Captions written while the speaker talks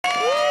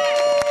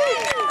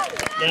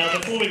Now,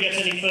 before we get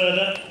any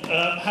further,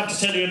 I have to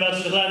tell you about a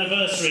little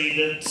anniversary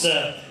that's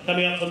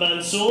coming up for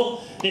Mansour.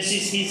 This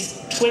is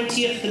his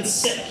 20th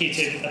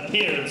consecutive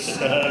appearance at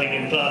the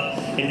Hurlingham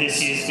Club in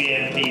this year's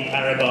BNP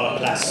Paribas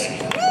Classic.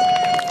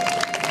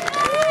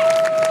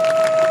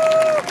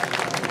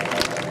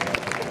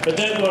 But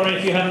don't worry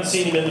if you haven't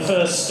seen him in the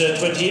first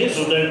 20 years,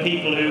 or know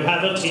people who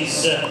haven't.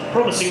 He's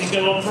promising to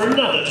go on for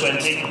another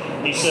 20,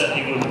 and he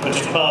certainly wouldn't put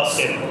it past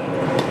him.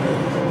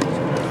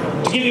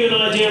 To give you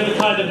an idea of the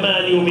kind of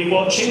man you'll be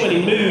watching, when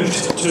he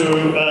moved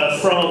to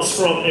France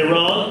from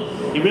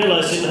Iran, he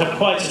realised he didn't have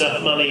quite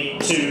enough money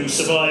to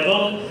survive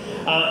on,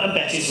 and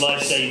bet his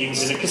life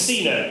savings in a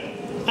casino,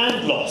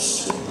 and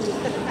lost.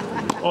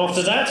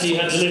 After that, he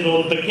had to live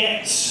on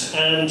baguettes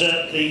and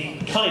the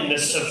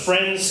kindness of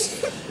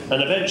friends,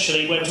 and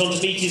eventually went on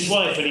to meet his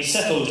wife when he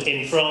settled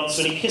in France,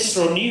 when he kissed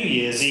her on New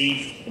Year's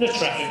Eve in a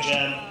traffic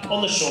jam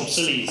on the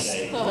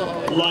Champs-Élysées,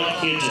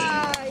 like you do.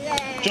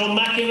 John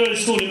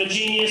McEnroe's called him a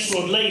genius.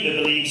 Rod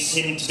Laver believes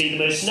him to be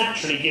the most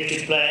naturally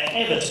gifted player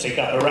ever to pick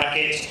up a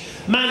racket.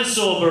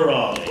 Mansour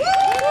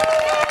Bahrami.